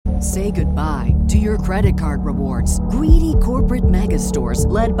Say goodbye to your credit card rewards. Greedy corporate mega stores,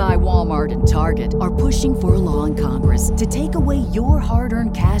 led by Walmart and Target, are pushing for a law in Congress to take away your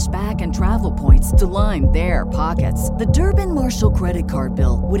hard-earned cash back and travel points to line their pockets. The Durbin-Marshall credit card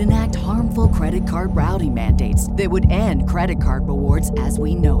bill would enact harmful credit card routing mandates that would end credit card rewards as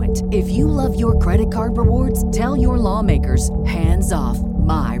we know it. If you love your credit card rewards, tell your lawmakers, hands off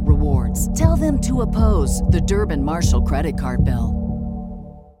my rewards. Tell them to oppose the Durbin-Marshall credit card bill.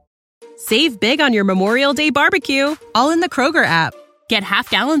 Save big on your Memorial Day barbecue, all in the Kroger app. Get half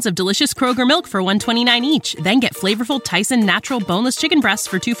gallons of delicious Kroger milk for $1.29 each. Then get flavorful Tyson natural boneless chicken breasts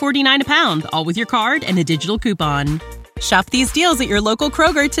for $2.49 a pound, all with your card and a digital coupon. Shop these deals at your local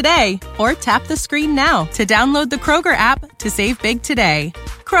Kroger today, or tap the screen now to download the Kroger app to save big today.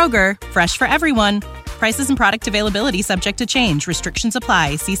 Kroger, fresh for everyone. Prices and product availability subject to change. Restrictions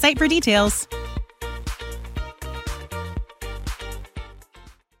apply. See site for details.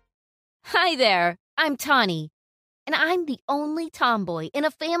 Hi there, I'm Tawny, and I'm the only tomboy in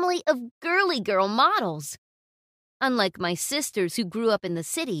a family of girly girl models. Unlike my sisters who grew up in the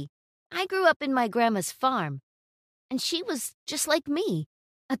city, I grew up in my grandma's farm, and she was just like me,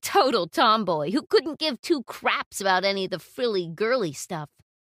 a total tomboy who couldn't give two craps about any of the frilly girly stuff.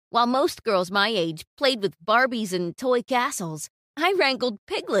 While most girls my age played with Barbies and toy castles, I wrangled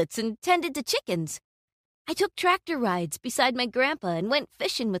piglets and tended to chickens. I took tractor rides beside my grandpa and went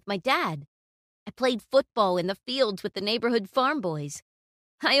fishing with my dad. I played football in the fields with the neighborhood farm boys.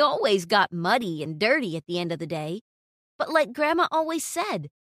 I always got muddy and dirty at the end of the day. But like Grandma always said,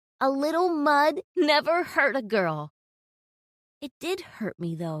 a little mud never hurt a girl. It did hurt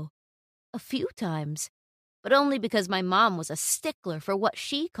me, though, a few times, but only because my mom was a stickler for what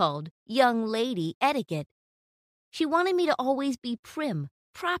she called young lady etiquette. She wanted me to always be prim,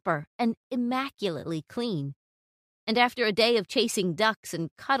 proper, and immaculately clean. And after a day of chasing ducks and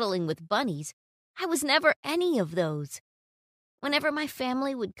cuddling with bunnies, I was never any of those. Whenever my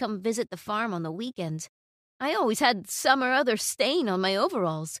family would come visit the farm on the weekends, I always had some or other stain on my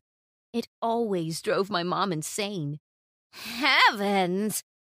overalls. It always drove my mom insane. Heavens!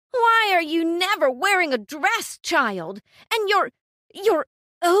 Why are you never wearing a dress, child? And your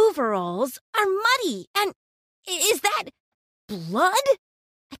overalls are muddy, and is that blood?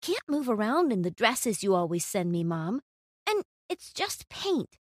 I can't move around in the dresses you always send me, Mom. And it's just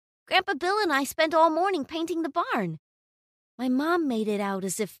paint. Grandpa Bill and I spent all morning painting the barn. My mom made it out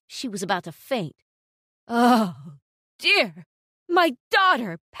as if she was about to faint. Oh, dear. My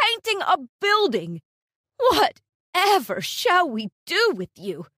daughter painting a building. Whatever shall we do with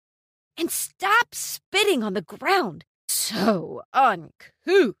you? And stop spitting on the ground. So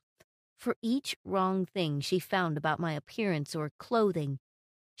uncouth. For each wrong thing she found about my appearance or clothing,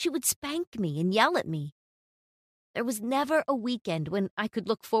 she would spank me and yell at me. There was never a weekend when I could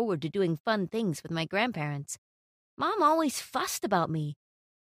look forward to doing fun things with my grandparents. Mom always fussed about me.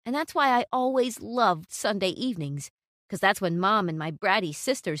 And that's why I always loved Sunday evenings, because that's when Mom and my bratty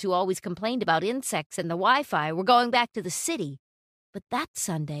sisters who always complained about insects and the Wi-Fi were going back to the city. But that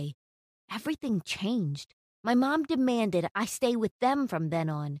Sunday, everything changed. My mom demanded I stay with them from then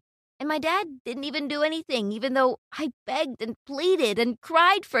on. And my dad didn't even do anything, even though I begged and pleaded and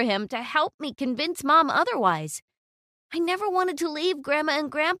cried for him to help me convince Mom otherwise. I never wanted to leave Grandma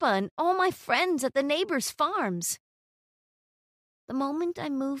and Grandpa and all my friends at the neighbors' farms. The moment I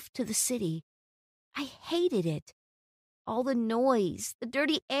moved to the city, I hated it. All the noise, the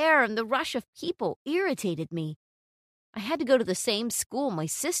dirty air, and the rush of people irritated me. I had to go to the same school my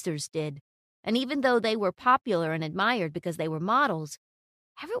sisters did, and even though they were popular and admired because they were models,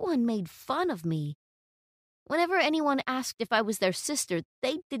 everyone made fun of me. Whenever anyone asked if I was their sister,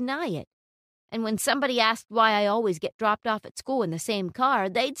 they'd deny it. And when somebody asked why I always get dropped off at school in the same car,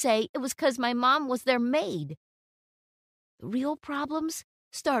 they'd say it was 'cause my mom was their maid. The real problems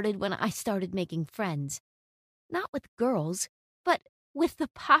started when I started making friends. Not with girls, but with the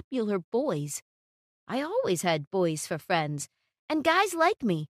popular boys. I always had boys for friends, and guys like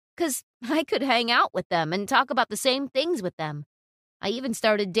me, 'cause I could hang out with them and talk about the same things with them. I even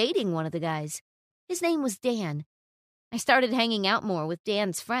started dating one of the guys. His name was Dan. I started hanging out more with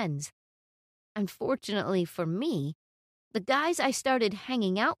Dan's friends. Unfortunately for me, the guys I started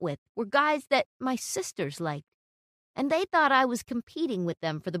hanging out with were guys that my sisters liked, and they thought I was competing with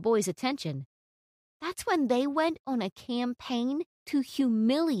them for the boys' attention. That's when they went on a campaign to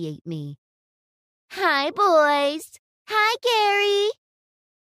humiliate me. Hi, boys. Hi, Gary.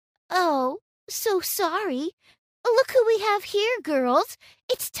 Oh, so sorry. Look who we have here, girls.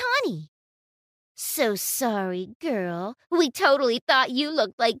 It's Tawny. So sorry, girl. We totally thought you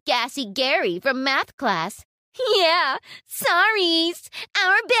looked like Gassy Gary from math class. Yeah, sorries,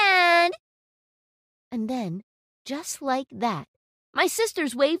 our bad. And then, just like that, my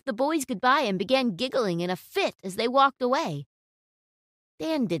sisters waved the boys goodbye and began giggling in a fit as they walked away.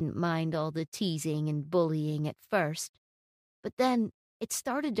 Dan didn't mind all the teasing and bullying at first, but then it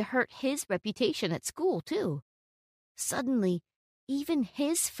started to hurt his reputation at school, too. Suddenly, even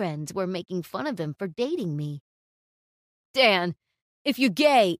his friends were making fun of him for dating me. Dan, if you're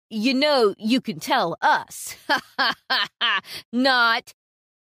gay, you know you can tell us. Ha ha ha ha. Not.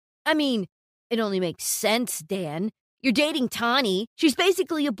 I mean, it only makes sense, Dan. You're dating Tawny. She's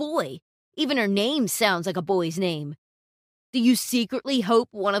basically a boy. Even her name sounds like a boy's name. Do you secretly hope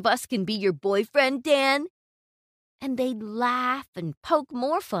one of us can be your boyfriend, Dan? And they'd laugh and poke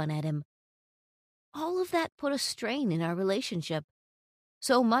more fun at him. All of that put a strain in our relationship,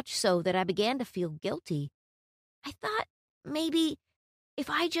 so much so that I began to feel guilty. I thought maybe if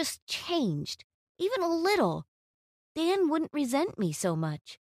I just changed, even a little, Dan wouldn't resent me so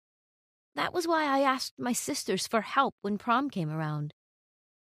much. That was why I asked my sisters for help when prom came around.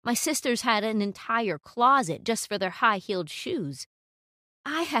 My sisters had an entire closet just for their high-heeled shoes.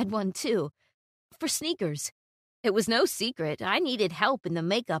 I had one too, for sneakers. It was no secret I needed help in the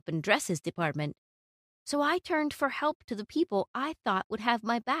makeup and dresses department. So I turned for help to the people I thought would have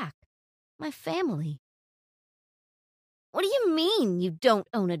my back, my family. What do you mean you don't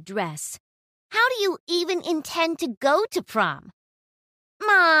own a dress? How do you even intend to go to prom?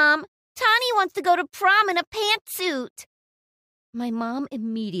 Mom, Tawny wants to go to prom in a pantsuit. My mom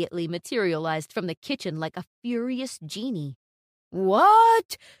immediately materialized from the kitchen like a furious genie.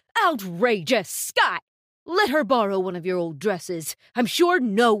 What? Outrageous, Sky! Let her borrow one of your old dresses. I'm sure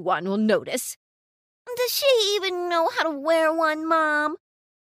no one will notice. Does she even know how to wear one, Mom?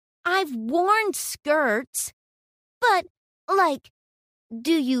 I've worn skirts. But,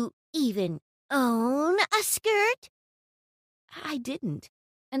 do you even own a skirt? I didn't.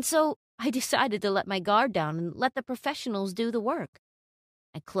 And so I decided to let my guard down and let the professionals do the work.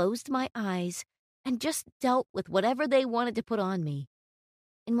 I closed my eyes and just dealt with whatever they wanted to put on me.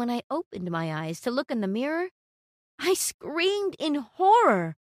 And when I opened my eyes to look in the mirror, I screamed in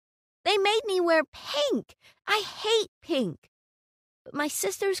horror. They made me wear pink. I hate pink. But my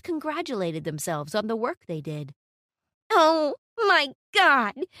sisters congratulated themselves on the work they did. Oh, my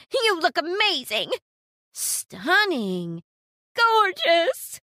God, you look amazing. Stunning.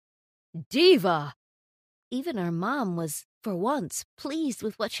 Gorgeous. Diva. Even our mom was, for once, pleased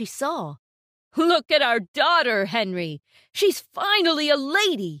with what she saw. Look at our daughter, Henry. She's finally a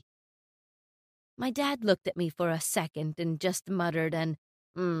lady. My dad looked at me for a second and just muttered an,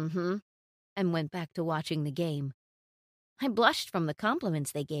 and went back to watching the game. I blushed from the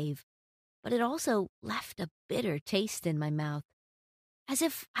compliments they gave, but it also left a bitter taste in my mouth, as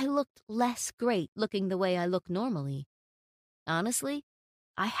if I looked less great looking the way I look normally. Honestly,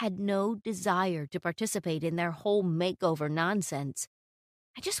 I had no desire to participate in their whole makeover nonsense.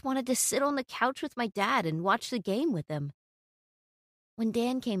 I just wanted to sit on the couch with my dad and watch the game with him. When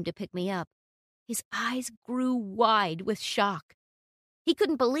Dan came to pick me up, his eyes grew wide with shock. He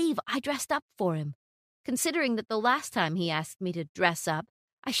couldn't believe I dressed up for him, considering that the last time he asked me to dress up,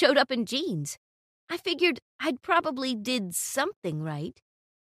 I showed up in jeans. I figured I'd probably did something right.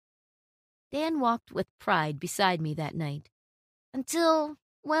 Dan walked with pride beside me that night. Until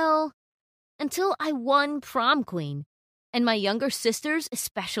I won prom queen, and my younger sisters,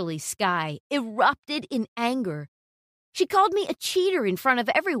 especially Sky, erupted in anger. She called me a cheater in front of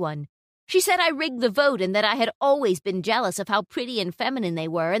everyone. She said I rigged the vote and that I had always been jealous of how pretty and feminine they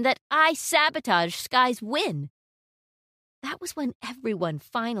were and that I sabotaged Sky's win. That was when everyone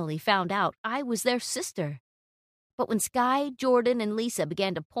finally found out I was their sister. But when Sky, Jordan, and Lisa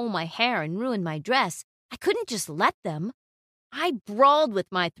began to pull my hair and ruin my dress, I couldn't just let them. I brawled with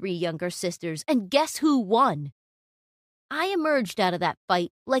my 3 younger sisters, and guess who won? I emerged out of that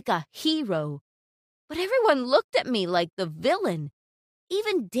fight like a hero. But everyone looked at me like the villain.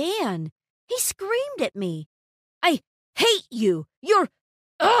 Even Dan. He screamed at me. I hate you.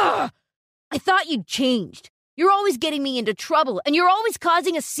 Ugh! I thought you'd changed. You're always getting me into trouble, and you're always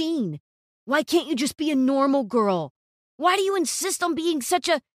causing a scene. Why can't you just be a normal girl? Why do you insist on being such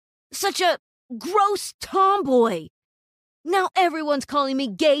a gross tomboy? Now everyone's calling me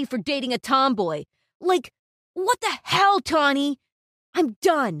gay for dating a tomboy. Like, what the hell, Tawny? I'm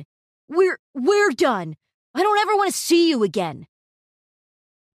done. We're done. I don't ever want to see you again.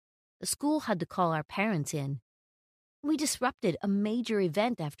 The school had to call our parents in. We disrupted a major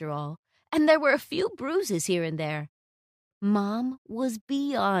event after all, and there were a few bruises here and there. Mom was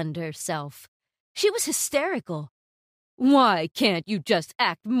beyond herself. She was hysterical. Why can't you just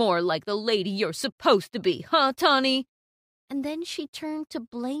act more like the lady you're supposed to be, huh, Tawny? And then she turned to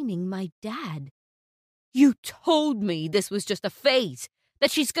blaming my dad. You told me this was just a phase,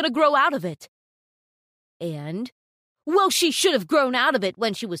 that she's gonna grow out of it. And? Well, she should have grown out of it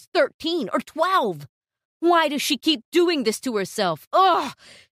when she was 13 or 12. Why does she keep doing this to herself? Ugh!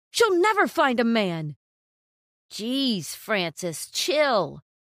 She'll never find a man. Jeez, Francis, chill.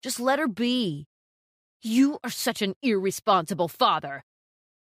 Just let her be. You are such an irresponsible father.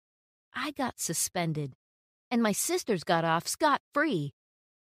 I got suspended, and my sisters got off scot-free.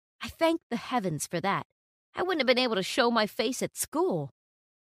 I thank the heavens for that. I wouldn't have been able to show my face at school.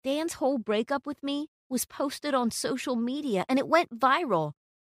 Dan's whole breakup with me was posted on social media, and it went viral.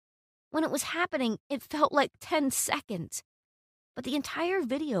 When it was happening, it felt like 10 seconds. But the entire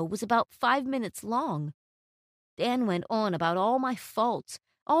video was about 5 minutes long. Dan went on about all my faults,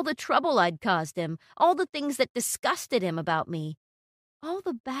 all the trouble I'd caused him, all the things that disgusted him about me, all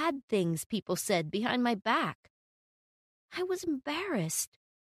the bad things people said behind my back. I was embarrassed.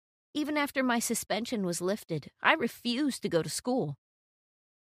 Even after my suspension was lifted, I refused to go to school.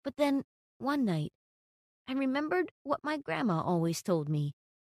 But then, one night, I remembered what my grandma always told me.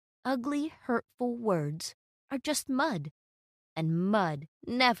 Ugly, hurtful words are just mud, and mud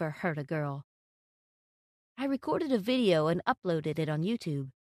never hurt a girl. I recorded a video and uploaded it on YouTube.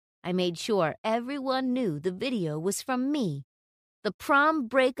 I made sure everyone knew the video was from me, the prom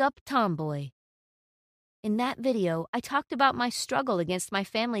breakup tomboy. In that video, I talked about my struggle against my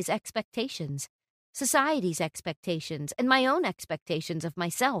family's expectations, society's expectations, and my own expectations of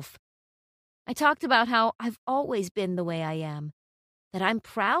myself. I talked about how I've always been the way I am, that I'm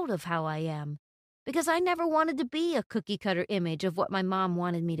proud of how I am, because I never wanted to be a cookie-cutter image of what my mom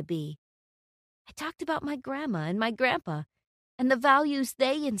wanted me to be. I talked about my grandma and my grandpa and the values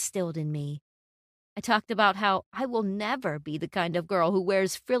they instilled in me. I talked about how I will never be the kind of girl who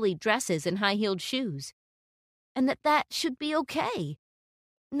wears frilly dresses and high-heeled shoes, and that should be okay.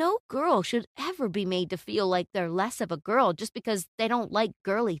 No girl should ever be made to feel like they're less of a girl just because they don't like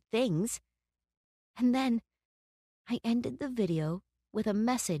girly things. And then I ended the video with a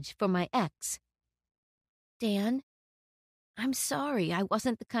message for my ex. Dan, I'm sorry I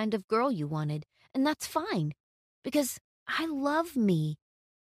wasn't the kind of girl you wanted, and that's fine, because I love me.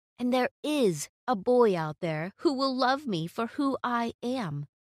 And there is a boy out there who will love me for who I am.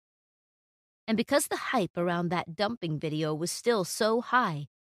 And because the hype around that dumping video was still so high,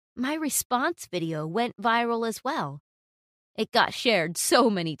 my response video went viral as well. It got shared so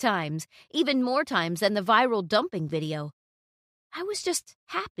many times, even more times than the viral dumping video. I was just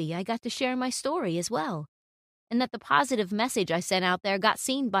happy I got to share my story as well, and that the positive message I sent out there got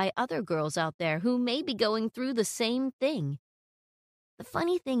seen by other girls out there who may be going through the same thing. The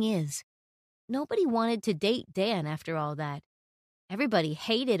funny thing is, nobody wanted to date Dan after all that. Everybody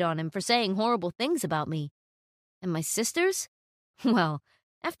hated on him for saying horrible things about me. And my sisters? Well,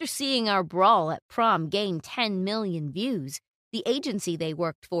 after seeing our brawl at prom gain 10 million views, the agency they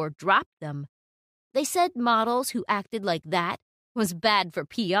worked for dropped them. They said models who acted like that was bad for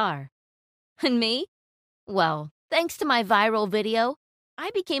PR. And me? Well, thanks to my viral video, I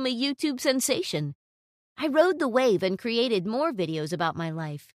became a YouTube sensation. I rode the wave and created more videos about my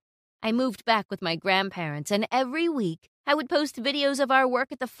life. I moved back with my grandparents, and every week I would post videos of our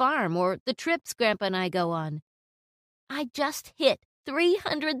work at the farm or the trips Grandpa and I go on. I just hit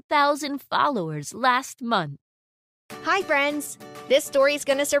 300,000 followers last month. Hi, friends! This story is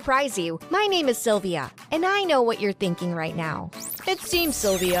gonna surprise you. My name is Sylvia, and I know what you're thinking right now. It seems,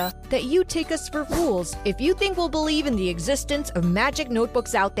 Sylvia, that you take us for fools if you think we'll believe in the existence of magic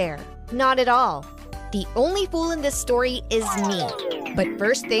notebooks out there. Not at all. The only fool in this story is me. But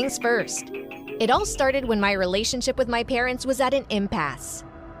first things first. It all started when my relationship with my parents was at an impasse.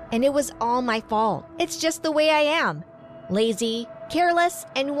 And it was all my fault. It's just the way I am. Lazy, careless,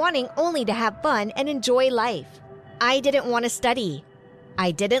 and wanting only to have fun and enjoy life. I didn't want to study.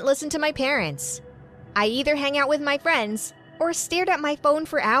 I didn't listen to my parents. I either hang out with my friends or stared at my phone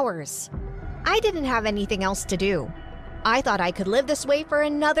for hours. I didn't have anything else to do. I thought I could live this way for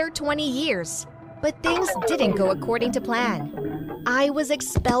another 20 years. But things didn't go according to plan. I was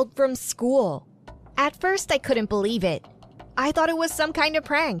expelled from school. At first, I couldn't believe it. I thought it was some kind of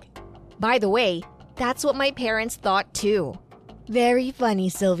prank. By the way, that's what my parents thought too. Very funny,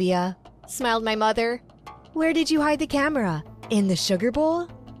 Sylvia, smiled my mother. Where did you hide the camera? In the sugar bowl?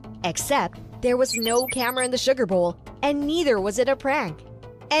 Except there was no camera in the sugar bowl, and neither was it a prank.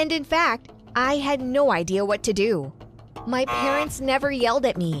 And in fact, I had no idea what to do. My parents never yelled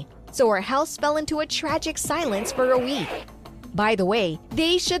at me, so our house fell into a tragic silence for a week. By the way,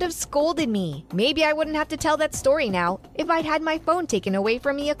 they should have scolded me. Maybe I wouldn't have to tell that story now if I'd had my phone taken away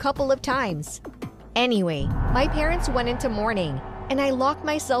from me a couple of times. Anyway, my parents went into mourning, and I locked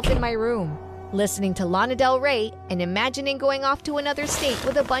myself in my room, listening to Lana Del Rey and imagining going off to another state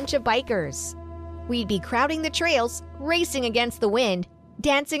with a bunch of bikers. We'd be crowding the trails, racing against the wind,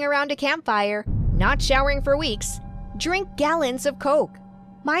 dancing around a campfire, not showering for weeks, drink gallons of Coke.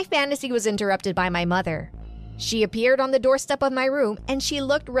 My fantasy was interrupted by my mother. She appeared on the doorstep of my room and she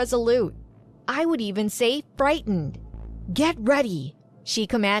looked resolute. I would even say frightened. "Get ready," she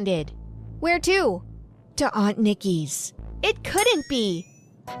commanded. "Where to?" "To Aunt Nikki's." It couldn't be.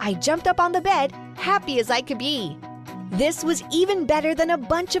 I jumped up on the bed, happy as I could be. This was even better than a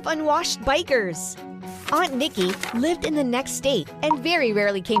bunch of unwashed bikers. Aunt Nikki lived in the next state and very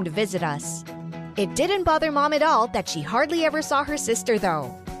rarely came to visit us. It didn't bother Mom at all that she hardly ever saw her sister,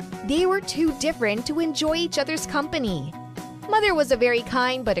 though. They were too different to enjoy each other's company. Mother was a very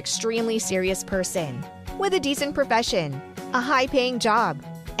kind but extremely serious person, with a decent profession, a high-paying job,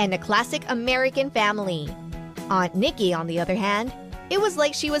 and a classic American family. Aunt Nikki, on the other hand, it was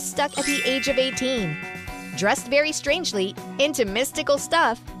like she was stuck at the age of 18. Dressed very strangely, into mystical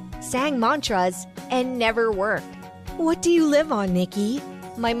stuff, sang mantras, and never worked. "What do you live on, Nikki?"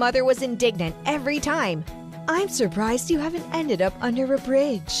 My mother was indignant every time. "I'm surprised you haven't ended up under a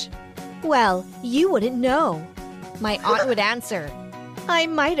bridge." "Well, you wouldn't know," my aunt would answer. "I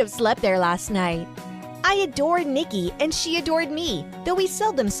might have slept there last night." I adored Nikki and she adored me, though we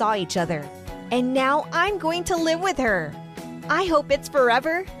seldom saw each other. And now I'm going to live with her. I hope it's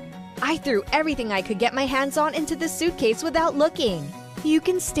forever. I threw everything I could get my hands on into the suitcase without looking. "You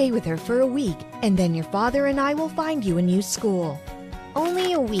can stay with her for a week, and then your father and I will find you a new school."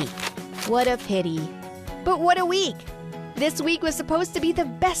 Only a week. What a pity. But what a week! This week was supposed to be the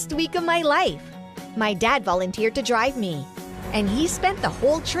best week of my life. My dad volunteered to drive me, and he spent the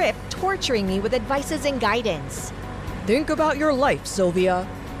whole trip torturing me with advices and guidance. "Think about your life, Sylvia,"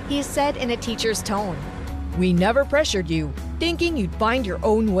 he said in a teacher's tone. "We never pressured you, thinking you'd find your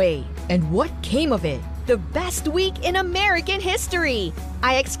own way. And what came of it?" "The best week in American history!"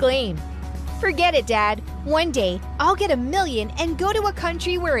 I exclaimed. "Forget it, Dad. One day, I'll get $1 million and go to a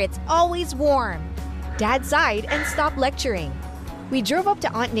country where it's always warm." Dad sighed and stopped lecturing. We drove up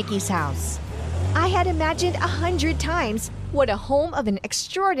to Aunt Nikki's house. I had imagined 100 times what a home of an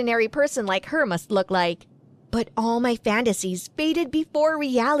extraordinary person like her must look like. But all my fantasies faded before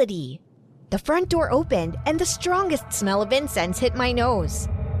reality. The front door opened and the strongest smell of incense hit my nose.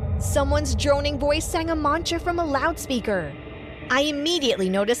 Someone's droning voice sang a mantra from a loudspeaker. I immediately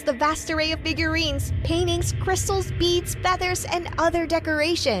noticed the vast array of figurines, paintings, crystals, beads, feathers, and other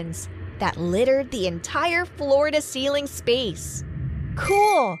decorations that littered the entire floor-to-ceiling space.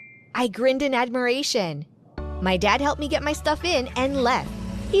 "Cool!" I grinned in admiration. My dad helped me get my stuff in and left.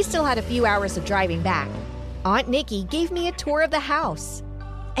 He still had a few hours of driving back. Aunt Nikki gave me a tour of the house.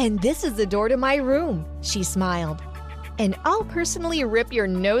 "And this is the door to my room," she smiled. "And I'll personally rip your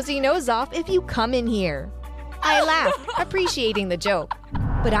nosy nose off if you come in here." I laughed, appreciating the joke.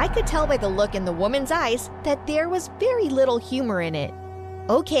 But I could tell by the look in the woman's eyes that there was very little humor in it.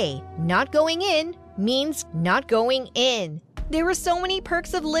 Okay, not going in means not going in. There were so many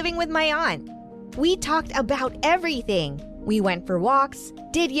perks of living with my aunt. We talked about everything. We went for walks,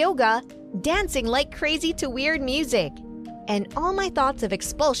 did yoga, dancing like crazy to weird music. And all my thoughts of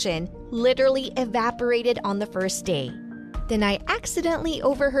expulsion literally evaporated on the first day. Then I accidentally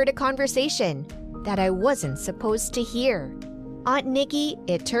overheard a conversation that I wasn't supposed to hear. Aunt Nikki,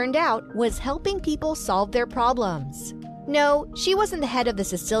 it turned out, was helping people solve their problems. No, she wasn't the head of the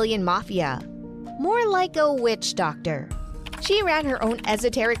Sicilian mafia. More like a witch doctor. She ran her own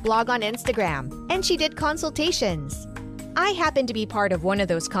esoteric blog on Instagram, and she did consultations. I happened to be part of one of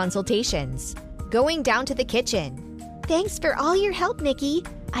those consultations, going down to the kitchen. "Thanks for all your help, Nikki.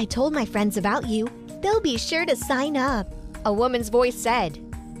 I told my friends about you. They'll be sure to sign up," a woman's voice said.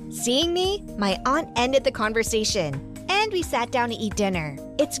 Seeing me, my aunt ended the conversation, and we sat down to eat dinner.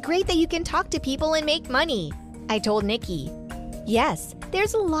 "It's great that you can talk to people and make money," I told Nikki. "Yes,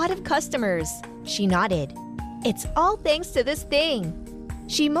 there's a lot of customers," she nodded. "It's all thanks to this thing."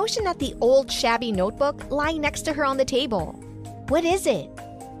 She motioned at the old shabby notebook lying next to her on the table. "What is it?"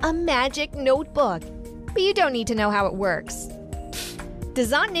 "A magic notebook. But you don't need to know how it works."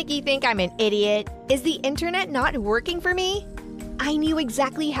 Does Aunt Nikki think I'm an idiot? Is the internet not working for me? I knew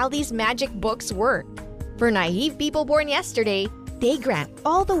exactly how these magic books work. For naive people born yesterday, they grant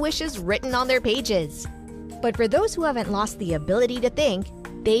all the wishes written on their pages. But for those who haven't lost the ability to think,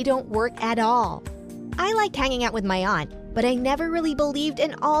 they don't work at all. I liked hanging out with my aunt, but I never really believed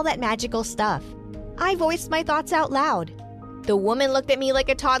in all that magical stuff. I voiced my thoughts out loud. The woman looked at me like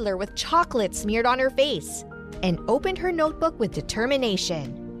a toddler with chocolate smeared on her face and opened her notebook with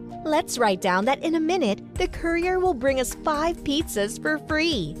determination. Let's write down that in a minute, the courier will bring us 5 pizzas for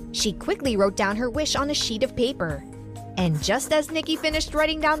free. She quickly wrote down her wish on a sheet of paper. And just as Nikki finished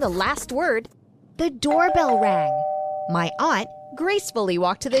writing down the last word, the doorbell rang. My aunt gracefully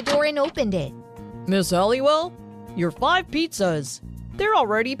walked to the door and opened it. Miss Halliwell, your 5 pizzas. They're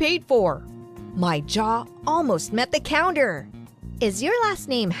already paid for. My jaw almost met the counter. Is your last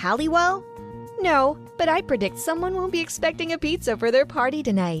name Halliwell? No, but I predict someone won't be expecting a pizza for their party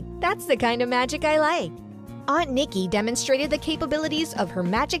tonight. That's the kind of magic I like. Aunt Nikki demonstrated the capabilities of her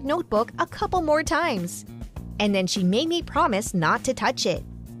magic notebook a couple more times. And then she made me promise not to touch it.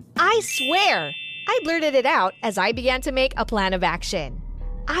 I swear! I blurted it out as I began to make a plan of action.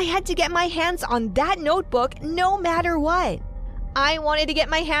 I had to get my hands on that notebook no matter what. I wanted to get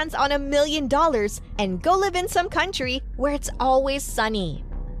my hands on $1 million and go live in some country where it's always sunny.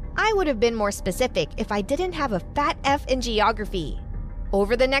 I would have been more specific if I didn't have a fat F in geography.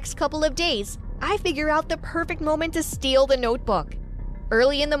 Over the next couple of days, I figured out the perfect moment to steal the notebook.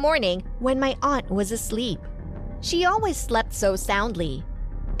 Early in the morning, when my aunt was asleep. She always slept so soundly.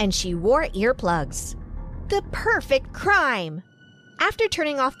 And she wore earplugs. The perfect crime! After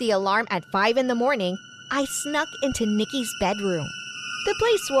turning off the alarm at 5 in the morning, I snuck into Nikki's bedroom. The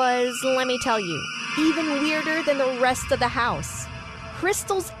place was, let me tell you, even weirder than the rest of the house.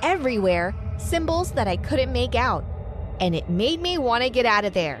 Crystals everywhere, symbols that I couldn't make out. And it made me want to get out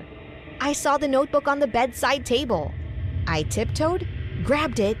of there. I saw the notebook on the bedside table. I tiptoed,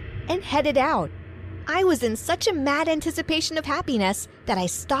 grabbed it, and headed out. I was in such a mad anticipation of happiness that I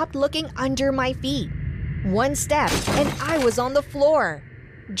stopped looking under my feet. One step, and I was on the floor,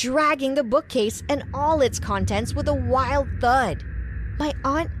 dragging the bookcase and all its contents with a wild thud. My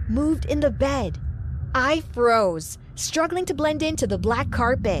aunt moved in the bed. I froze, struggling to blend into the black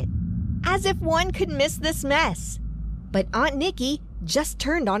carpet, as if one could miss this mess. But Aunt Nikki just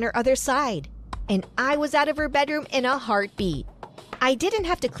turned on her other side, and I was out of her bedroom in a heartbeat. I didn't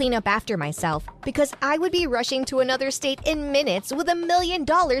have to clean up after myself because I would be rushing to another state in minutes with $1 million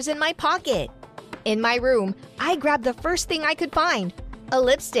in my pocket. In my room, I grabbed the first thing I could find, a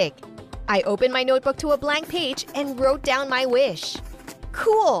lipstick. I opened my notebook to a blank page and wrote down my wish.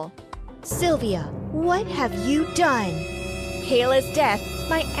 Cool! Sylvia, what have you done? Pale as death,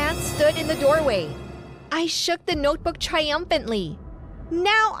 my aunt stood in the doorway. I shook the notebook triumphantly.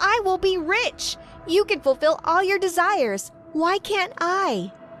 Now I will be rich! You can fulfill all your desires. Why can't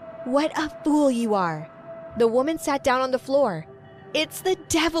I? What a fool you are. The woman sat down on the floor. It's the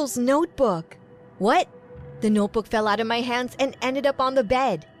devil's notebook. What? The notebook fell out of my hands and ended up on the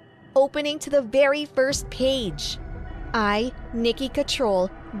bed, opening to the very first page. I, Nikki Control,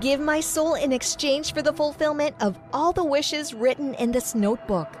 give my soul in exchange for the fulfillment of all the wishes written in this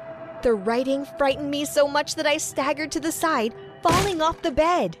notebook. The writing frightened me so much that I staggered to the side, falling off the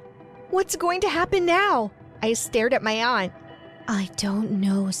bed. What's going to happen now? I stared at my aunt. I don't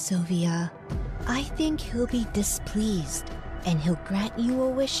know, Sylvia. I think he'll be displeased, and he'll grant you a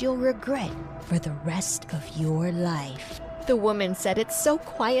wish you'll regret for the rest of your life. The woman said it so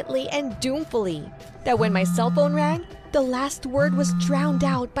quietly and doomfully that when my cell phone rang, the last word was drowned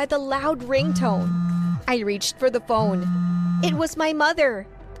out by the loud ringtone. I reached for the phone. It was my mother.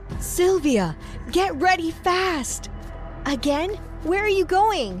 Sylvia, get ready fast! Again? Where are you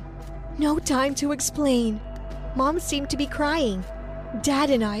going? No time to explain. Mom seemed to be crying. Dad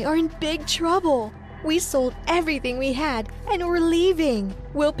and I are in big trouble. We sold everything we had and we're leaving.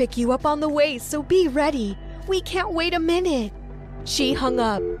 We'll pick you up on the way, so be ready. We can't wait a minute. She hung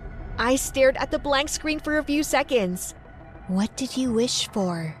up. I stared at the blank screen for a few seconds. What did you wish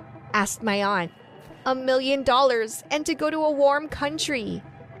for? Asked my aunt. $1 million and to go to a warm country.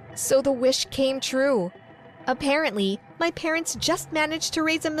 So the wish came true. Apparently, my parents just managed to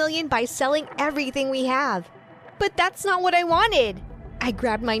raise $1 million by selling everything we have. But that's not what I wanted. I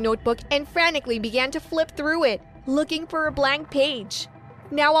grabbed my notebook and frantically began to flip through it, looking for a blank page.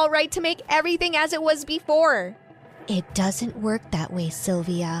 Now I'll write to make everything as it was before. It doesn't work that way,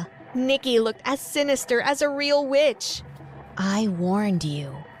 Sylvia. Nikki looked as sinister as a real witch. I warned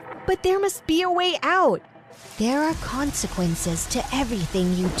you. But there must be a way out. There are consequences to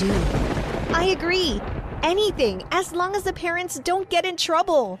everything you do. I agree. Anything, as long as the parents don't get in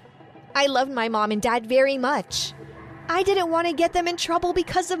trouble. I loved my mom and dad very much. I didn't want to get them in trouble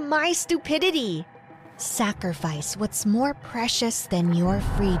because of my stupidity. Sacrifice what's more precious than your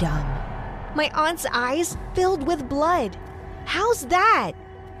freedom. My aunt's eyes filled with blood. How's that?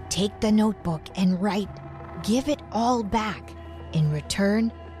 Take the notebook and write, give it all back. In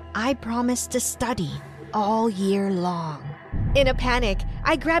return, I promise to study all year long. In a panic,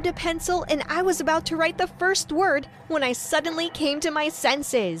 I grabbed a pencil and I was about to write the first word when I suddenly came to my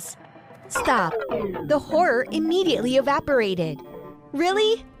senses. Stop. The horror immediately evaporated.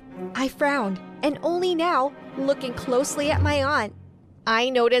 Really? I frowned, and only now, looking closely at my aunt, I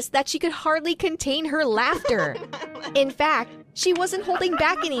noticed that she could hardly contain her laughter. In fact, she wasn't holding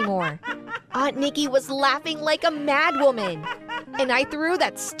back anymore. Aunt Nikki was laughing like a madwoman. And I threw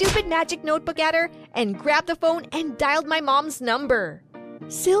that stupid magic notebook at her and grabbed the phone and dialed my mom's number.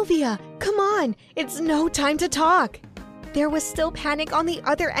 Sylvia, come on, it's no time to talk. There was still panic on the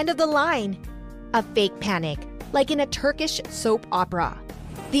other end of the line. A fake panic, like in a Turkish soap opera.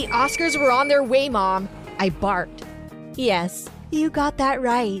 The Oscars were on their way, Mom, I barked. Yes, you got that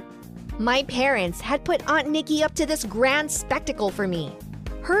right. My parents had put Aunt Nikki up to this grand spectacle for me.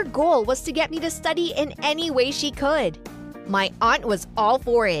 Her goal was to get me to study in any way she could. My aunt was all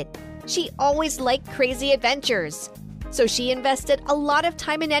for it. She always liked crazy adventures. So she invested a lot of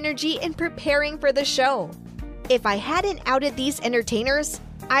time and energy in preparing for the show. If I hadn't outed these entertainers,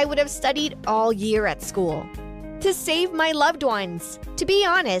 I would have studied all year at school. To save my loved ones. To be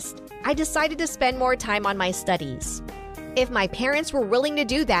honest, I decided to spend more time on my studies. If my parents were willing to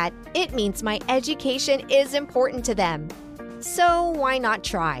do that, it means my education is important to them. So why not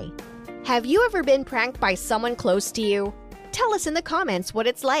try? Have you ever been pranked by someone close to you? Tell us in the comments what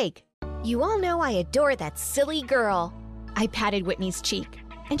it's like. You all know I adore that silly girl. I patted Whitney's cheek,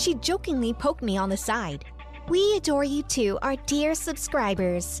 and she jokingly poked me on the side. We adore you too, our dear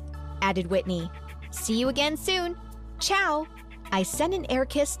subscribers, added Whitney. See you again soon. Ciao. I sent an air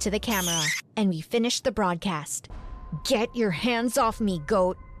kiss to the camera, and we finished the broadcast. Get your hands off me,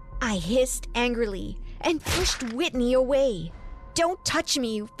 goat. I hissed angrily and pushed Whitney away. Don't touch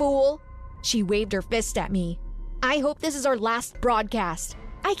me, you fool. She waved her fist at me. I hope this is our last broadcast.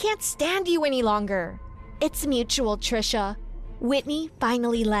 I can't stand you any longer. It's mutual, Trisha. Whitney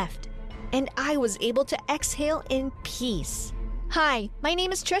finally left, and I was able to exhale in peace. Hi, my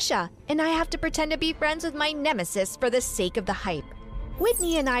name is Trisha, and I have to pretend to be friends with my nemesis for the sake of the hype.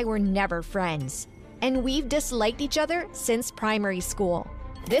 Whitney and I were never friends, and we've disliked each other since primary school.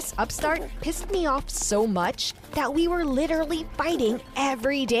 This upstart pissed me off so much that we were literally fighting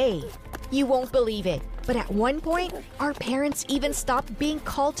every day. You won't believe it, but at one point, our parents even stopped being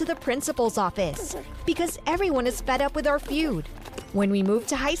called to the principal's office because everyone is fed up with our feud. When we moved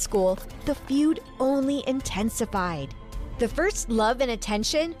to high school, the feud only intensified. The first love and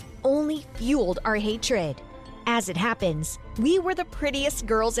attention only fueled our hatred. As it happens, we were the prettiest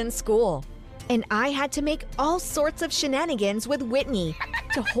girls in school, and I had to make all sorts of shenanigans with Whitney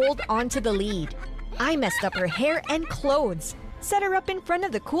to hold on to the lead. I messed up her hair and clothes, set her up in front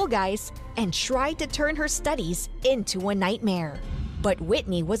of the cool guys, and tried to turn her studies into a nightmare. But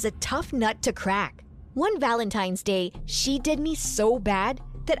Whitney was a tough nut to crack. One Valentine's Day, she did me so bad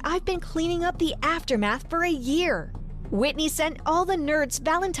that I've been cleaning up the aftermath for a year. Whitney sent all the nerds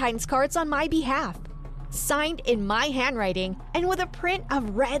Valentine's cards on my behalf, signed in my handwriting and with a print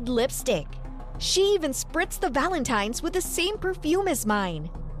of red lipstick. She even spritzed the Valentines with the same perfume as mine.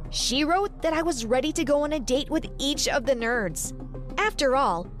 She wrote that I was ready to go on a date with each of the nerds. After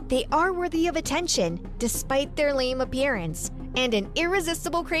all, they are worthy of attention despite their lame appearance and an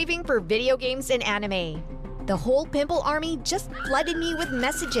irresistible craving for video games and anime. The whole pimple army just flooded me with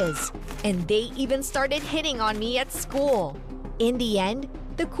messages, and they even started hitting on me at school. In the end,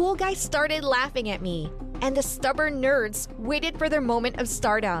 the cool guys started laughing at me, and the stubborn nerds waited for their moment of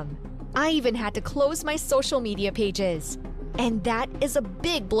stardom. I even had to close my social media pages, and that is a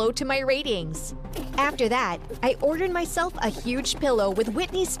big blow to my ratings. After that, I ordered myself a huge pillow with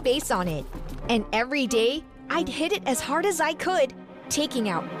Whitney's face on it, and every day, I'd hit it as hard as I could, taking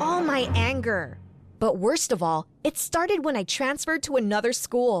out all my anger. But worst of all, it started when I transferred to another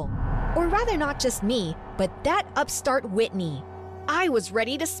school. Or rather not just me, but that upstart Whitney. I was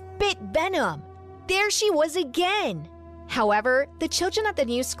ready to spit venom. There she was again. However, the children at the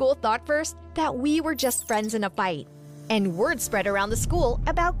new school thought first that we were just friends in a fight. And word spread around the school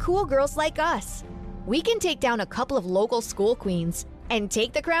about cool girls like us. We can take down a couple of local school queens and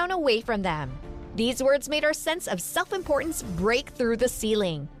take the crown away from them. These words made our sense of self-importance break through the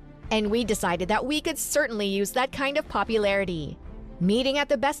ceiling. And we decided that we could certainly use that kind of popularity. Meeting at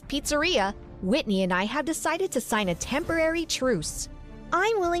the best pizzeria, Whitney and I have decided to sign a temporary truce.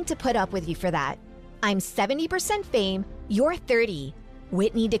 I'm willing to put up with you for that. I'm 70% fame, you're 30,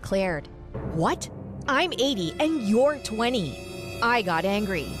 Whitney declared. What? I'm 80 and you're 20. I got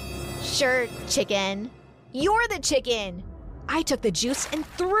angry. Sure, chicken. You're the chicken. I took the juice and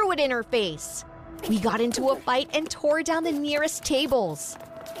threw it in her face. We got into a fight and tore down the nearest tables.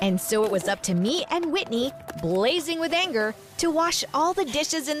 And so it was up to me and Whitney, blazing with anger, to wash all the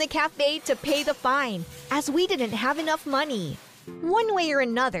dishes in the cafe to pay the fine, as we didn't have enough money. One way or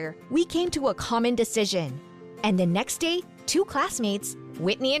another, we came to a common decision. And the next day, 2 classmates,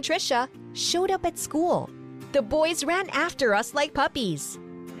 Whitney and Trisha, showed up at school. The boys ran after us like puppies.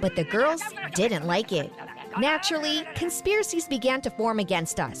 But the girls didn't like it. Naturally, conspiracies began to form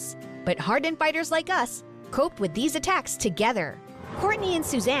against us. But hardened fighters like us coped with these attacks together. Courtney and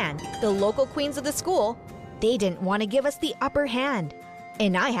Suzanne, the local queens of the school, they didn't want to give us the upper hand.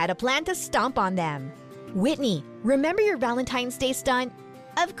 And I had a plan to stomp on them. Whitney, remember your Valentine's Day stunt?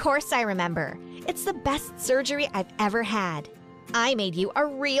 Of course I remember. It's the best surgery I've ever had. I made you a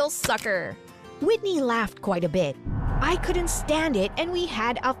real sucker. Whitney laughed quite a bit. I couldn't stand it and we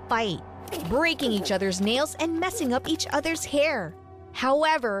had a fight, breaking each other's nails and messing up each other's hair.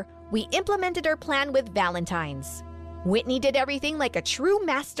 However, we implemented our plan with Valentine's. Whitney did everything like a true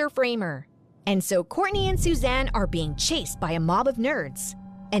master framer. And so Courtney and Suzanne are being chased by a mob of nerds.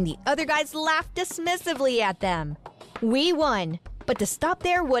 And the other guys laughed dismissively at them. We won, but to stop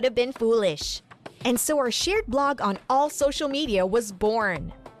there would have been foolish. And so our shared blog on all social media was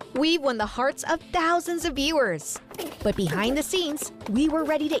born. We won the hearts of thousands of viewers. But behind the scenes, we were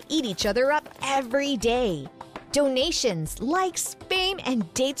ready to eat each other up every day. Donations, likes, fame,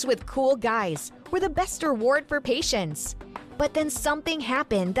 and dates with cool guys were the best reward for patience. But then something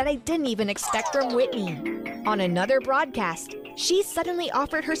happened that I didn't even expect from Whitney. On another broadcast, she suddenly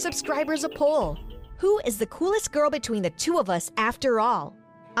offered her subscribers a poll. Who is the coolest girl between the two of us after all?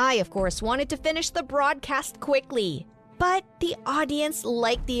 I, of course, wanted to finish the broadcast quickly. But the audience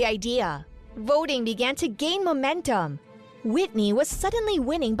liked the idea. Voting began to gain momentum. Whitney was suddenly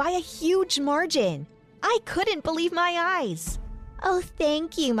winning by a huge margin. I couldn't believe my eyes. "Oh,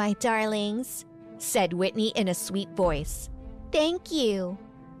 thank you, my darlings," said Whitney in a sweet voice. "Thank you.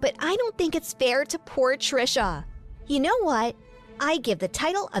 But I don't think it's fair to poor Trisha. You know what? I give the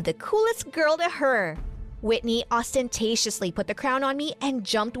title of the coolest girl to her." Whitney ostentatiously put the crown on me and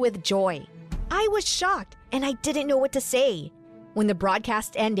jumped with joy. I was shocked and I didn't know what to say. When the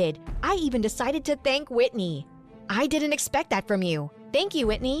broadcast ended, I even decided to thank Whitney. "I didn't expect that from you. Thank you,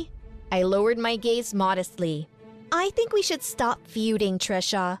 Whitney." I lowered my gaze modestly. "I think we should stop feuding,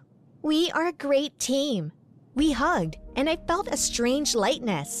 Trisha. We are a great team." We hugged, and I felt a strange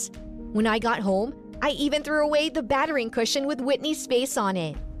lightness. When I got home, I even threw away the battering cushion with Whitney's face on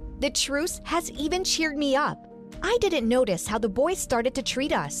it. The truce has even cheered me up. I didn't notice how the boys started to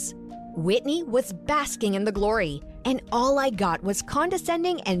treat us. Whitney was basking in the glory, and all I got was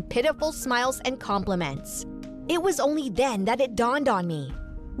condescending and pitiful smiles and compliments. It was only then that it dawned on me.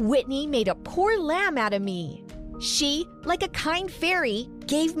 Whitney made a poor lamb out of me. She, like a kind fairy,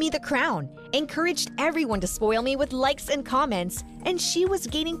 gave me the crown, encouraged everyone to spoil me with likes and comments, and she was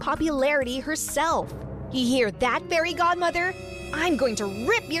gaining popularity herself. You hear that, fairy godmother? I'm going to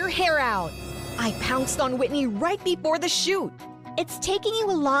rip your hair out. I pounced on Whitney right before the shoot. "It's taking you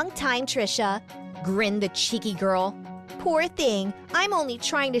a long time, Trisha," grinned the cheeky girl. "Poor thing, I'm only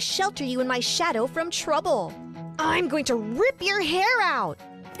trying to shelter you in my shadow from trouble." "I'm going to rip your hair out."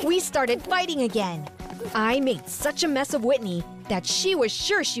 We started fighting again. I made such a mess of Whitney that she was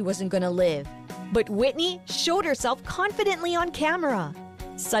sure she wasn't going to live. But Whitney showed herself confidently on camera.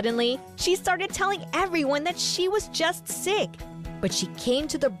 Suddenly, she started telling everyone that she was just sick. But she came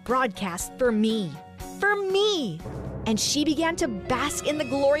to the broadcast for me. For me! And she began to bask in the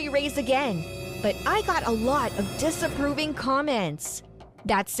glory rays again. But I got a lot of disapproving comments.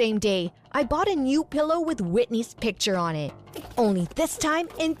 That same day, I bought a new pillow with Whitney's picture on it. Only this time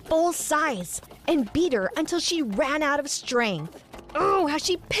in full size, and beat her until she ran out of strength. Oh, how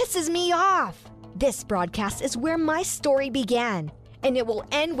she pisses me off! This broadcast is where my story began, and it will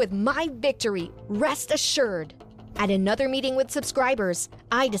end with my victory, rest assured. At another meeting with subscribers,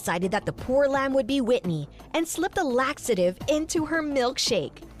 I decided that the poor lamb would be Whitney and slipped a laxative into her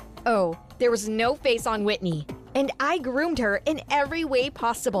milkshake. Oh, there was no face on Whitney, and I groomed her in every way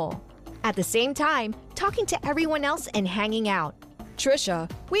possible. At the same time, talking to everyone else and hanging out. "Trisha,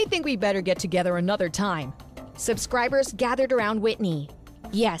 we think we better get together another time." Subscribers gathered around Whitney.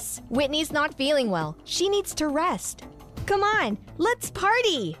 "Yes, Whitney's not feeling well. She needs to rest. Come on, let's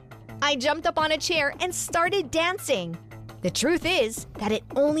party." I jumped up on a chair and started dancing. The truth is that it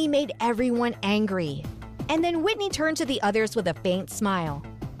only made everyone angry. And then Whitney turned to the others with a faint smile.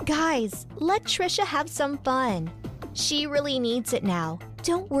 "Guys, let Trisha have some fun. She really needs it now.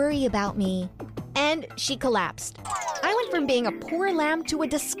 Don't worry about me." And she collapsed. I went from being a poor lamb to a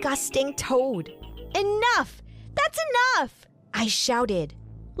disgusting toad. "Enough! That's enough!" I shouted.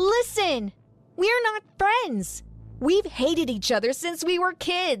 "Listen, we're not friends. We've hated each other since we were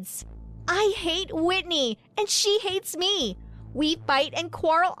kids. I hate Whitney, and she hates me. We fight and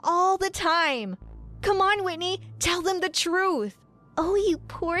quarrel all the time. Come on, Whitney, tell them the truth. Oh, you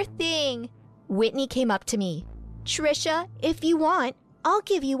poor thing. Whitney came up to me. Trisha, if you want, I'll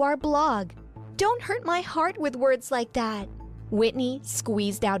give you our blog. Don't hurt my heart with words like that. Whitney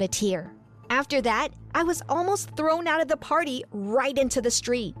squeezed out a tear. After that, I was almost thrown out of the party right into the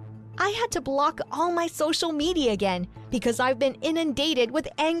street. I had to block all my social media again because I've been inundated with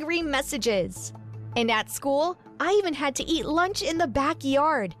angry messages. And at school, I even had to eat lunch in the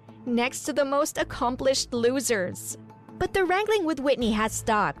backyard, next to the most accomplished losers. But the wrangling with Whitney has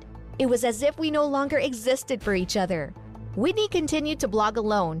stopped. It was as if we no longer existed for each other. Whitney continued to blog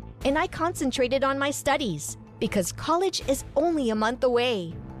alone, and I concentrated on my studies because college is only a month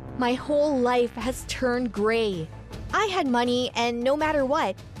away. My whole life has turned gray. I had money, and no matter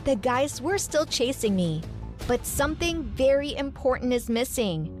what, the guys were still chasing me. But something very important is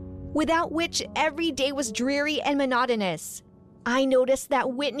missing, without which every day was dreary and monotonous. I noticed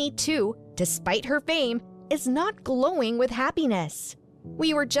that Whitney, too, despite her fame, is not glowing with happiness.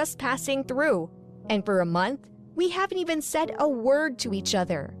 We were just passing through, and for a month, we haven't even said a word to each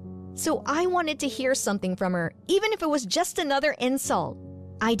other. So I wanted to hear something from her, even if it was just another insult.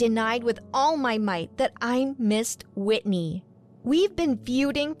 I denied with all my might that I missed Whitney. We've been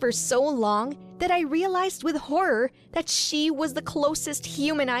feuding for so long that I realized with horror that she was the closest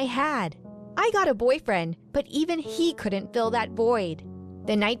human I had. I got a boyfriend, but even he couldn't fill that void.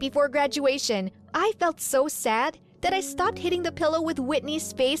 The night before graduation, I felt so sad that I stopped hitting the pillow with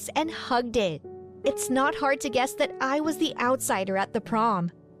Whitney's face and hugged it. It's not hard to guess that I was the outsider at the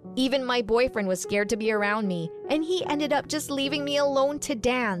prom. Even my boyfriend was scared to be around me, and he ended up just leaving me alone to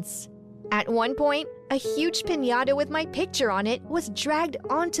dance. At one point, a huge piñata with my picture on it was dragged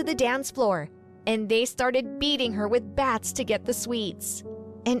onto the dance floor, and they started beating her with bats to get the sweets.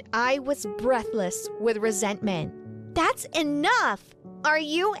 And I was breathless with resentment. That's enough! Are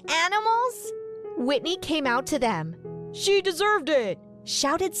you animals? Whitney came out to them. She deserved it!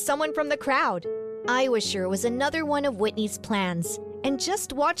 Shouted someone from the crowd. I was sure it was another one of Whitney's plans, and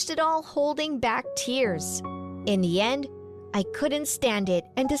just watched it all holding back tears. In the end, I couldn't stand it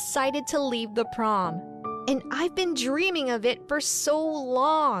and decided to leave the prom. And I've been dreaming of it for so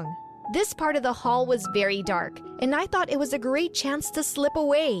long. This part of the hall was very dark, and I thought it was a great chance to slip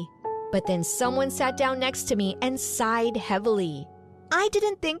away. But then someone sat down next to me and sighed heavily. I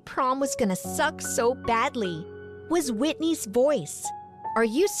didn't think prom was gonna suck so badly. Was Whitney's voice. Are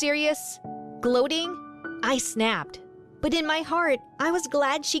you serious? Gloating? I snapped. But in my heart, I was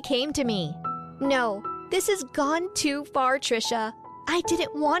glad she came to me. No, this has gone too far, Trisha. I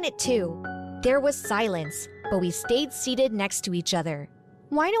didn't want it to. There was silence, but we stayed seated next to each other.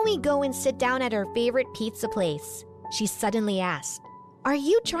 Why don't we go and sit down at our favorite pizza place? She suddenly asked. Are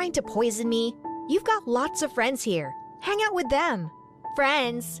you trying to poison me? You've got lots of friends here. Hang out with them.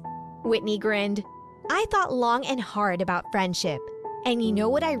 Friends? Whitney grinned. I thought long and hard about friendship. And you know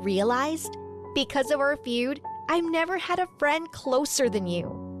what I realized? Because of our feud, I've never had a friend closer than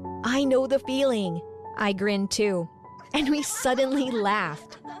you. I know the feeling. I grinned too. And we suddenly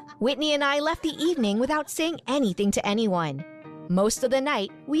laughed. Whitney and I left the evening without saying anything to anyone. Most of the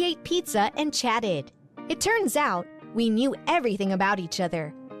night, we ate pizza and chatted. It turns out, we knew everything about each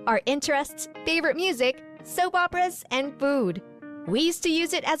other. Our interests, favorite music, soap operas, and food. We used to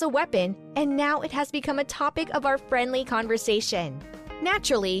use it as a weapon, and now it has become a topic of our friendly conversation.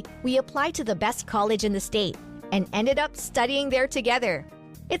 Naturally, we applied to the best college in the state and ended up studying there together.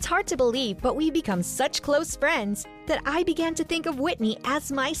 It's hard to believe, but we become such close friends that I began to think of Whitney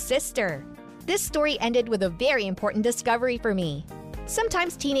as my sister. This story ended with a very important discovery for me.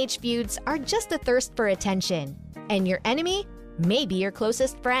 Sometimes teenage feuds are just a thirst for attention, and your enemy may be your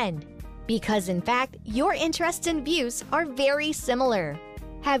closest friend. Because in fact, your interests and views are very similar.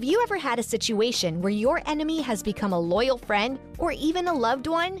 Have you ever had a situation where your enemy has become a loyal friend or even a loved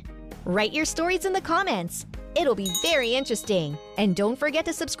one? Write your stories in the comments. It'll be very interesting. And don't forget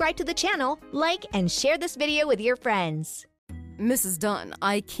to subscribe to the channel, like, and share this video with your friends. Mrs. Dunn,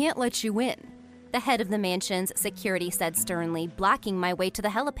 I can't let you in. The head of the mansion's security said sternly, blocking my way to the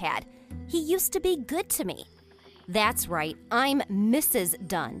helipad. He used to be good to me. That's right, I'm Mrs.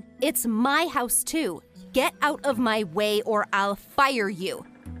 Dunn. It's my house too. Get out of my way or I'll fire you.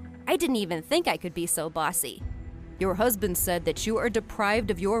 I didn't even think I could be so bossy. Your husband said that you are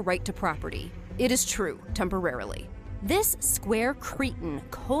deprived of your right to property. It is true, temporarily. This square cretin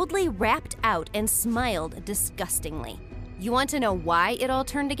coldly rapped out and smiled disgustingly. You want to know why it all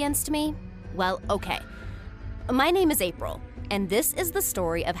turned against me? Well, okay. My name is April, And this is the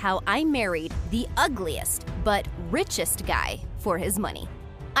story of how I married the ugliest but richest guy for his money.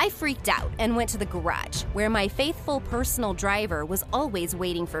 I freaked out and went to the garage, where my faithful personal driver was always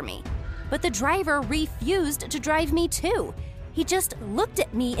waiting for me. But the driver refused to drive me too. He just looked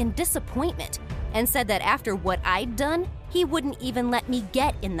at me in disappointment and said that after what I'd done, he wouldn't even let me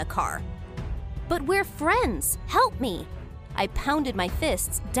get in the car. But we're friends. Help me. I pounded my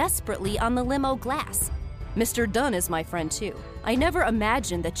fists desperately on the limo glass. Mr. Dunn is my friend too. I never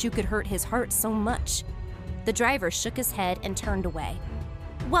imagined that you could hurt his heart so much. The driver shook his head and turned away.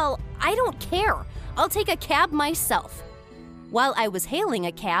 Well, I don't care. I'll take a cab myself. While I was hailing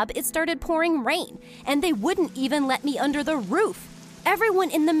a cab, it started pouring rain, and they wouldn't even let me under the roof. Everyone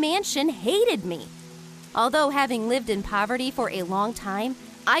in the mansion hated me. Although having lived in poverty for a long time,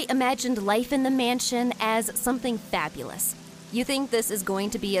 I imagined life in the mansion as something fabulous. You think this is going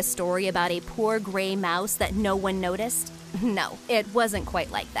to be a story about a poor gray mouse that no one noticed? No, it wasn't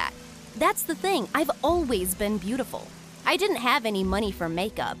quite like that. That's the thing, I've always been beautiful. I didn't have any money for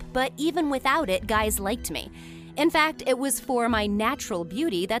makeup, but even without it, guys liked me. In fact, it was for my natural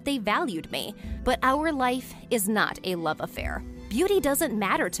beauty that they valued me. But our life is not a love affair. Beauty doesn't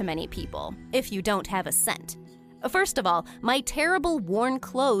matter to many people if you don't have a cent. First of all, my terrible worn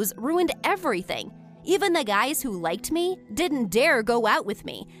clothes ruined everything. Even the guys who liked me didn't dare go out with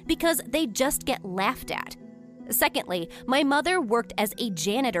me because they'd just get laughed at. Secondly, my mother worked as a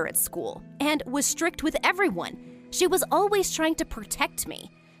janitor at school and was strict with everyone. She was always trying to protect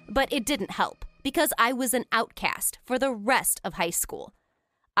me, but it didn't help because I was an outcast for the rest of high school.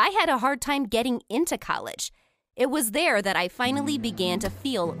 I had a hard time getting into college. It was there that I finally began to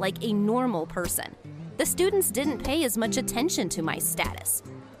feel like a normal person. The students didn't pay as much attention to my status.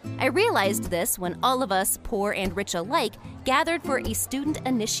 I realized this when all of us, poor and rich alike, gathered for a student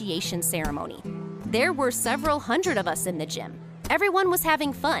initiation ceremony. There were several hundred of us in the gym. Everyone was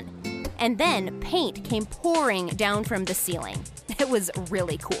having fun. And then paint came pouring down from the ceiling. It was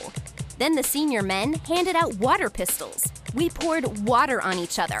really cool. Then the senior men handed out water pistols. We poured water on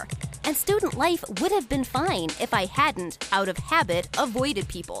each other. And student life would have been fine if I hadn't, out of habit, avoided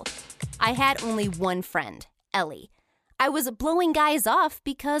people. I had only one friend, Ellie. I was blowing guys off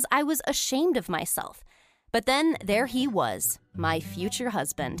because I was ashamed of myself. But then there he was, my future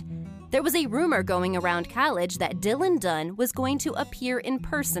husband. There was a rumor going around college that Dylan Dunn was going to appear in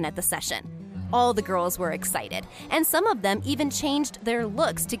person at the session. All the girls were excited, and some of them even changed their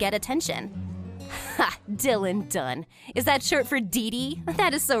looks to get attention. Ha, Dylan Dunn. Is that short for Dee Dee?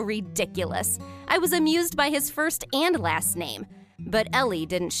 That is so ridiculous. I was amused by his first and last name. But Ellie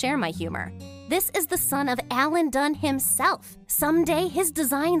didn't share my humor. This is the son of Alan Dunn himself. Someday his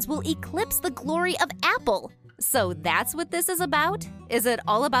designs will eclipse the glory of Apple. So that's what this is about? Is it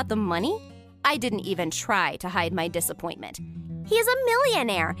all about the money? I didn't even try to hide my disappointment. He is a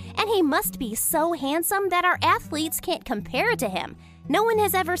millionaire, and he must be so handsome that our athletes can't compare to him. No one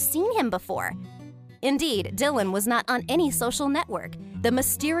has ever seen him before. Indeed, Dylan was not on any social network, the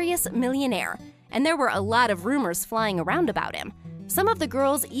mysterious millionaire, and there were a lot of rumors flying around about him. Some of the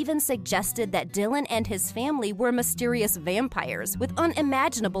girls even suggested that Dylan and his family were mysterious vampires with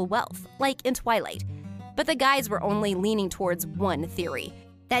unimaginable wealth, like in Twilight. But the guys were only leaning towards one theory,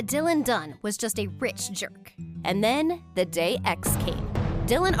 that Dylan Dunn was just a rich jerk. And then the day X came.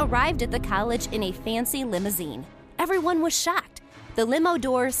 Dylan arrived at the college in a fancy limousine. Everyone was shocked. The limo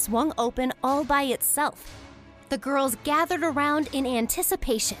door swung open all by itself. The girls gathered around in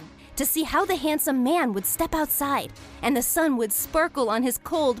anticipation to see how the handsome man would step outside and the sun would sparkle on his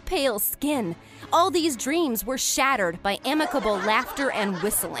cold, pale skin. All these dreams were shattered by amicable laughter and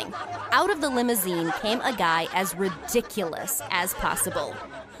whistling. Out of the limousine came a guy as ridiculous as possible.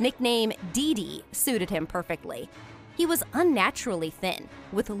 Nickname Dee Dee suited him perfectly. He was unnaturally thin,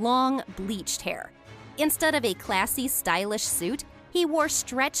 with long, bleached hair. Instead of a classy, stylish suit, he wore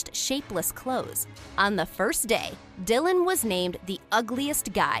stretched, shapeless clothes. On the first day, Dylan was named the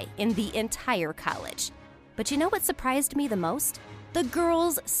ugliest guy in the entire college. But you know what surprised me the most? The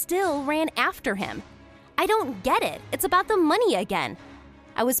girls still ran after him. I don't get it. It's about the money again.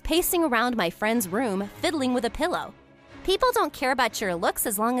 I was pacing around my friend's room, fiddling with a pillow. People don't care about your looks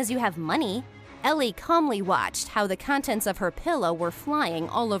as long as you have money. Ellie calmly watched how the contents of her pillow were flying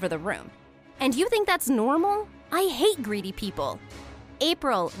all over the room. And you think that's normal? I hate greedy people.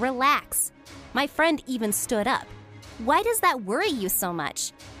 April, relax. My friend even stood up. Why does that worry you so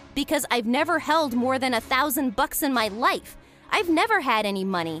much? Because I've never held more than $1,000 in my life. I've never had any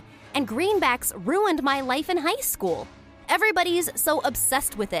money, and greenbacks ruined my life in high school. Everybody's so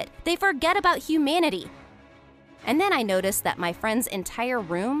obsessed with it, they forget about humanity. And then I noticed that my friend's entire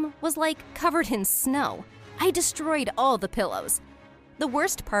room was like covered in snow. I destroyed all the pillows. The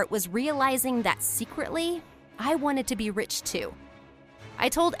worst part was realizing that secretly, I wanted to be rich too. I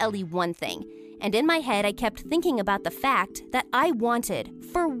told Ellie one thing, and in my head I kept thinking about the fact that I wanted,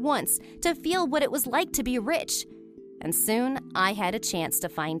 for once, to feel what it was like to be rich. And soon, I had a chance to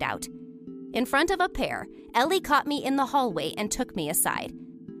find out. In front of a pair, Ellie caught me in the hallway and took me aside.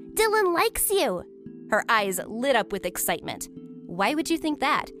 "Dylan likes you!" Her eyes lit up with excitement. "Why would you think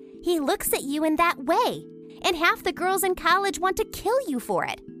that?" "He looks at you in that way, and half the girls in college want to kill you for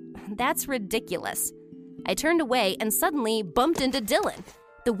it." "That's ridiculous." I turned away and suddenly bumped into Dylan.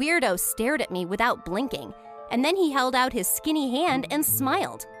 The weirdo stared at me without blinking, and then he held out his skinny hand and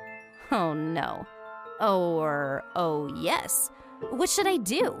smiled. Oh no. Oh yes. What should I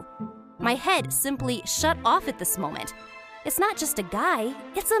do? My head simply shut off at this moment. It's not just a guy,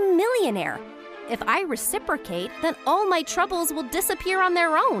 it's a millionaire. If I reciprocate, then all my troubles will disappear on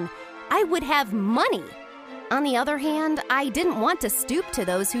their own. I would have money. On the other hand, I didn't want to stoop to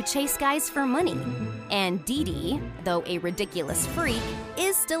those who chase guys for money. And Dee Dee, though a ridiculous freak,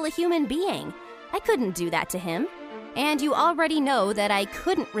 is still a human being. I couldn't do that to him. And you already know that I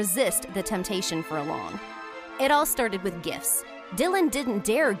couldn't resist the temptation for long. It all started with gifts. Dylan didn't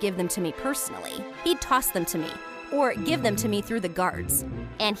dare give them to me personally. He'd toss them to me, or give them to me through the guards.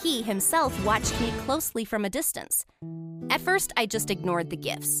 And he himself watched me closely from a distance. At first, I just ignored the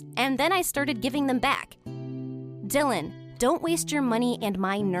gifts, and then I started giving them back. "Dylan, don't waste your money and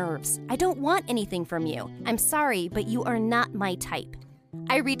my nerves. I don't want anything from you. I'm sorry, but you are not my type."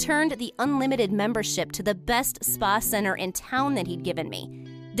 I returned the unlimited membership to the best spa center in town that he'd given me.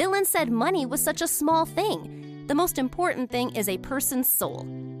 Dylan said money was such a small thing. The most important thing is a person's soul.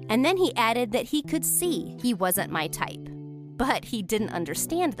 And then he added that he could see he wasn't my type. But he didn't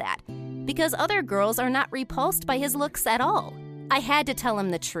understand that, because other girls are not repulsed by his looks at all. I had to tell him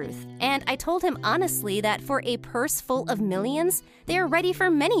the truth, and I told him honestly that for a purse full of millions, they are ready for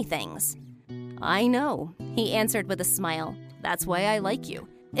many things. "I know," he answered with a smile. "That's why I like you.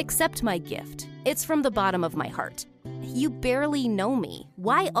 Accept my gift. It's from the bottom of my heart." "You barely know me.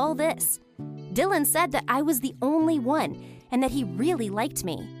 Why all this?" Dylan said that I was the only one, and that he really liked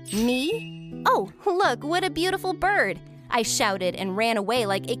me. Me? "Oh, look, what a beautiful bird!" I shouted and ran away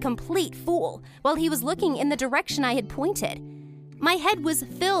like a complete fool, while he was looking in the direction I had pointed. My head was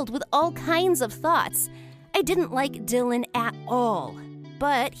filled with all kinds of thoughts. I didn't like Dylan at all,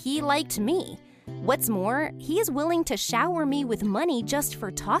 but he liked me. What's more, he is willing to shower me with money just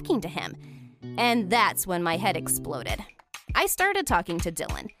for talking to him. And that's when my head exploded. I started talking to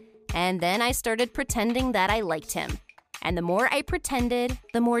Dylan, and then I started pretending that I liked him. And the more I pretended,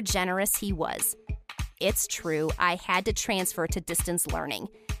 the more generous he was. It's true, I had to transfer to distance learning.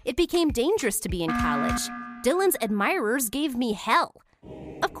 It became dangerous to be in college. Dylan's admirers gave me hell.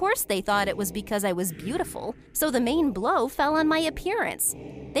 Of course they thought it was because I was beautiful, so the main blow fell on my appearance.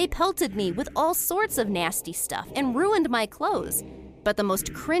 They pelted me with all sorts of nasty stuff and ruined my clothes. But the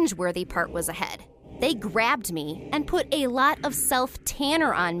most cringeworthy part was ahead. They grabbed me and put a lot of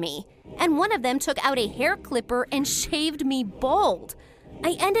self-tanner on me, and one of them took out a hair clipper and shaved me bald.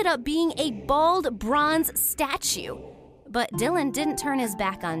 I ended up being a bald bronze statue. But Dylan didn't turn his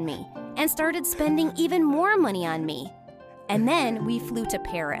back on me and started spending even more money on me. And then we flew to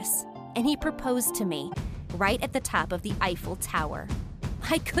Paris, and he proposed to me right at the top of the Eiffel Tower.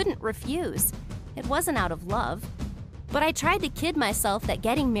 I couldn't refuse. It wasn't out of love. But I tried to kid myself that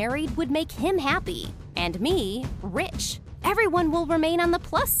getting married would make him happy, and me rich. Everyone will remain on the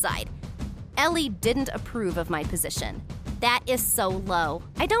plus side. Ellie didn't approve of my position. "That is so low.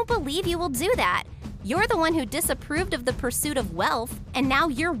 I don't believe you will do that. You're the one who disapproved of the pursuit of wealth, and now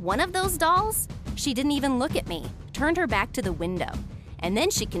you're one of those dolls?" She didn't even look at me, turned her back to the window. And then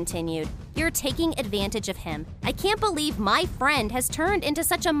she continued, "You're taking advantage of him. I can't believe my friend has turned into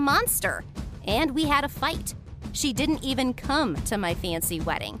such a monster." And we had a fight. She didn't even come to my fancy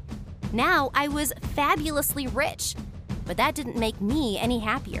wedding. Now I was fabulously rich, but that didn't make me any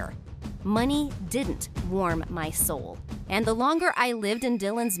happier. Money didn't warm my soul. And the longer I lived in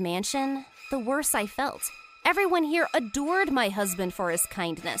Dylan's mansion, the worse I felt. Everyone here adored my husband for his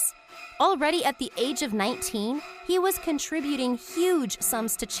kindness. Already at the age of 19, he was contributing huge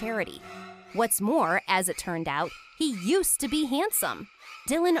sums to charity. What's more, as it turned out, he used to be handsome.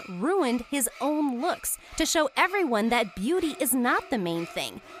 Dylan ruined his own looks to show everyone that beauty is not the main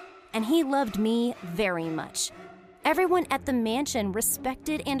thing. And he loved me very much. Everyone at the mansion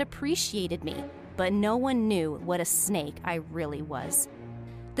respected and appreciated me, but no one knew what a snake I really was.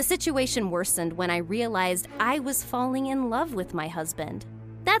 The situation worsened when I realized I was falling in love with my husband.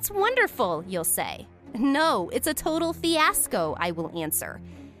 "That's wonderful," you'll say. "No, it's a total fiasco," I will answer.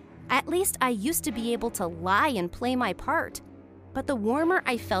 At least I used to be able to lie and play my part. But the warmer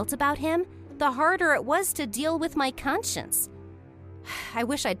I felt about him, the harder it was to deal with my conscience. I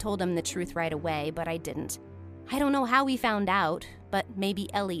wish I'd told him the truth right away, but I didn't. I don't know how he found out, but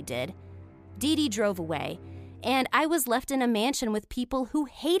maybe Ellie did. Dee Dee drove away, and I was left in a mansion with people who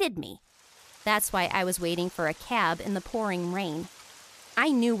hated me. That's why I was waiting for a cab in the pouring rain. I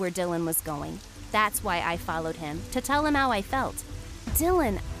knew where Dylan was going. That's why I followed him, to tell him how I felt.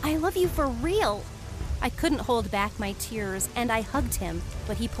 Dylan, I love you for real. I couldn't hold back my tears, and I hugged him,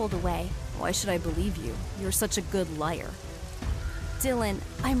 but he pulled away. Why should I believe you? You're such a good liar. Dylan,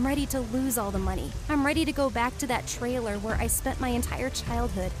 I'm ready to lose all the money. I'm ready to go back to that trailer where I spent my entire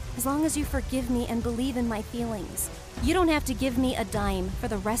childhood, as long as you forgive me and believe in my feelings. You don't have to give me a dime for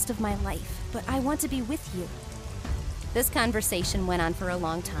the rest of my life, but I want to be with you. This conversation went on for a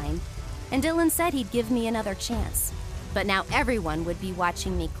long time, and Dylan said he'd give me another chance. But now everyone would be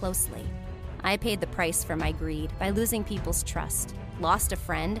watching me closely. I paid the price for my greed by losing people's trust, lost a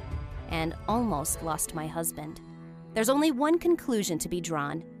friend, and almost lost my husband. There's only one conclusion to be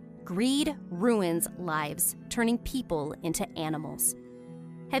drawn. Greed ruins lives, turning people into animals.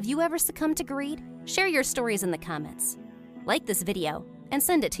 Have you ever succumbed to greed? Share your stories in the comments. Like this video and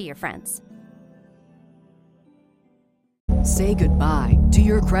send it to your friends. Say goodbye to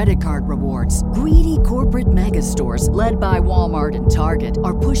your credit card rewards. Greedy corporate mega stores, led by Walmart and Target,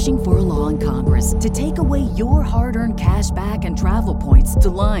 are pushing for a law in Congress to take away your hard-earned cash back and travel points to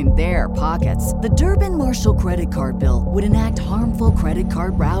line their pockets. The Durbin-Marshall credit card bill would enact harmful credit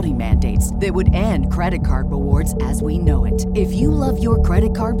card routing mandates that would end credit card rewards as we know it. If you love your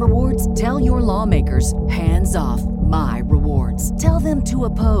credit card rewards, tell your lawmakers, hands off my rewards. Tell them to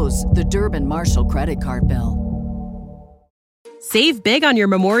oppose the Durbin-Marshall credit card bill. Save big on your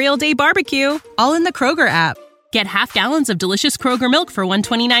Memorial Day barbecue, all in the Kroger app. Get half gallons of delicious Kroger milk for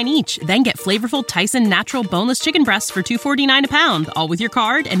 $1.29 each. Then get flavorful Tyson natural boneless chicken breasts for $2.49 a pound, all with your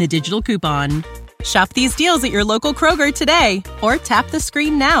card and a digital coupon. Shop these deals at your local Kroger today, or tap the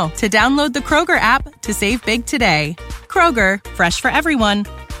screen now to download the Kroger app to save big today. Kroger, fresh for everyone.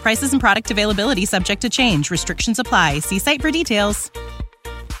 Prices and product availability subject to change. Restrictions apply. See site for details.